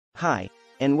Hi,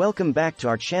 and welcome back to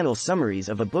our channel Summaries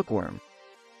of a Bookworm.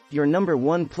 Your number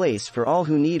one place for all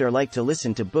who need or like to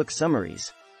listen to book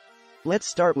summaries. Let's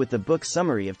start with the book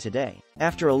summary of today.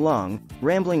 After a long,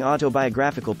 rambling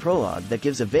autobiographical prologue that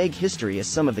gives a vague history as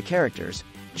some of the characters,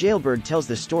 Jailbird tells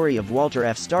the story of Walter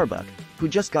F. Starbuck, who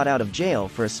just got out of jail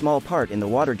for a small part in the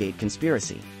Watergate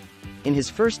conspiracy. In his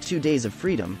first 2 days of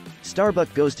freedom,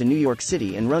 Starbuck goes to New York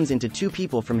City and runs into two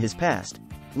people from his past,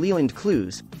 Leland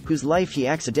Clues, whose life he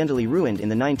accidentally ruined in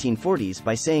the 1940s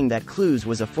by saying that Clues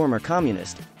was a former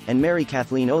communist, and Mary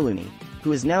Kathleen O'Looney,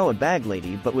 who is now a bag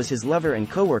lady but was his lover and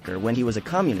co-worker when he was a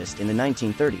communist in the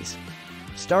 1930s.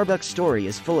 Starbuck's story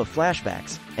is full of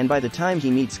flashbacks, and by the time he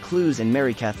meets Clues and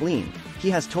Mary Kathleen, he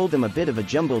has told them a bit of a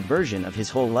jumbled version of his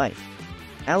whole life.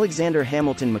 Alexander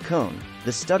Hamilton McCone,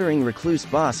 the stuttering recluse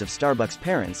boss of Starbuck's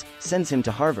parents, sends him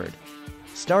to Harvard.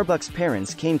 Starbuck's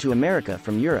parents came to America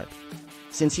from Europe.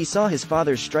 Since he saw his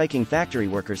father's striking factory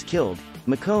workers killed,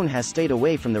 McCone has stayed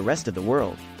away from the rest of the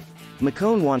world.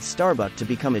 McCone wants Starbuck to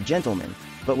become a gentleman,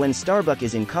 but when Starbuck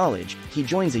is in college, he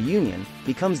joins a union,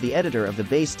 becomes the editor of the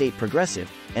Bay State Progressive,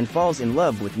 and falls in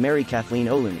love with Mary Kathleen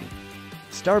O'Looney.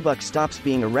 Starbuck stops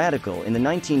being a radical in the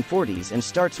 1940s and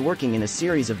starts working in a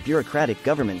series of bureaucratic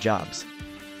government jobs.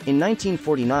 In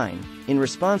 1949, in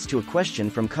response to a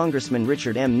question from Congressman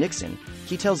Richard M. Nixon,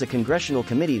 he tells a congressional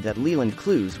committee that Leland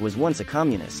Clues was once a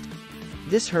communist.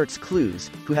 This hurts Clues,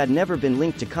 who had never been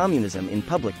linked to communism in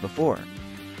public before.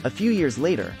 A few years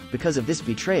later, because of this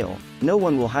betrayal, no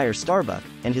one will hire Starbuck,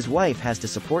 and his wife has to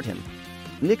support him.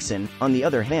 Nixon, on the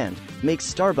other hand, makes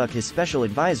Starbuck his special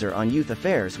advisor on youth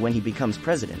affairs when he becomes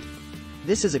president.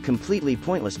 This is a completely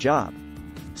pointless job.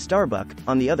 Starbuck,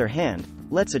 on the other hand,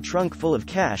 lets a trunk full of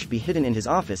cash be hidden in his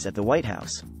office at the White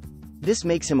House. This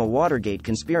makes him a Watergate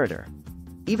conspirator.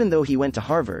 Even though he went to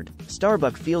Harvard,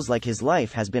 Starbuck feels like his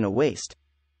life has been a waste.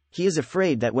 He is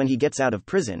afraid that when he gets out of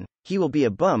prison, he will be a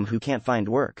bum who can't find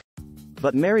work.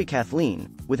 But Mary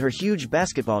Kathleen, with her huge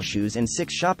basketball shoes and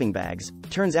 6 shopping bags,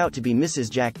 turns out to be Mrs.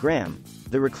 Jack Graham,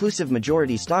 the reclusive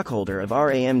majority stockholder of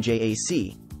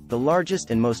RAMJAC, the largest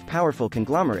and most powerful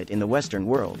conglomerate in the Western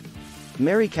world.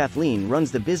 Mary Kathleen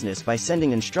runs the business by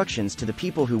sending instructions to the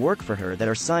people who work for her that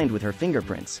are signed with her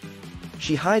fingerprints.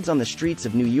 She hides on the streets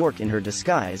of New York in her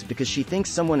disguise because she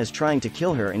thinks someone is trying to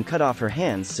kill her and cut off her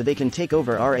hands so they can take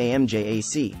over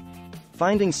RAMJAC.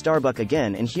 Finding Starbuck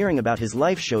again and hearing about his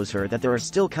life shows her that there are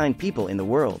still kind people in the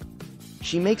world.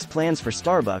 She makes plans for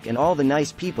Starbuck and all the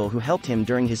nice people who helped him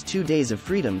during his 2 days of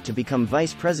freedom to become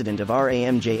vice president of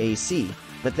RAMJAC,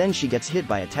 but then she gets hit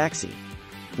by a taxi.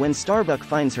 When Starbuck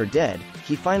finds her dead,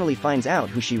 he finally finds out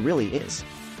who she really is.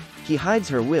 He hides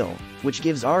her will, which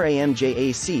gives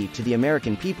RAMJAC to the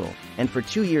American people, and for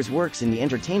 2 years works in the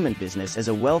entertainment business as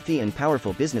a wealthy and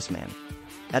powerful businessman.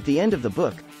 At the end of the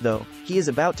book, though, he is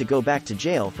about to go back to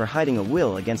jail for hiding a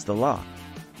will against the law.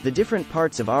 The different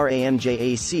parts of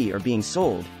RAMJAC are being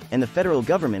sold, and the federal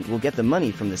government will get the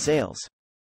money from the sales.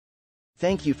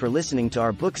 Thank you for listening to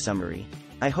our book summary.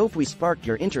 I hope we sparked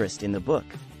your interest in the book.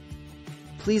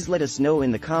 Please let us know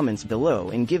in the comments below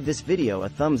and give this video a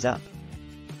thumbs up.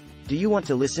 Do you want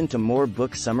to listen to more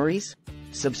book summaries?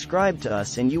 Subscribe to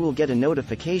us and you will get a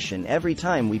notification every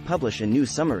time we publish a new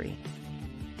summary.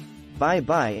 Bye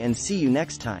bye and see you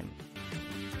next time.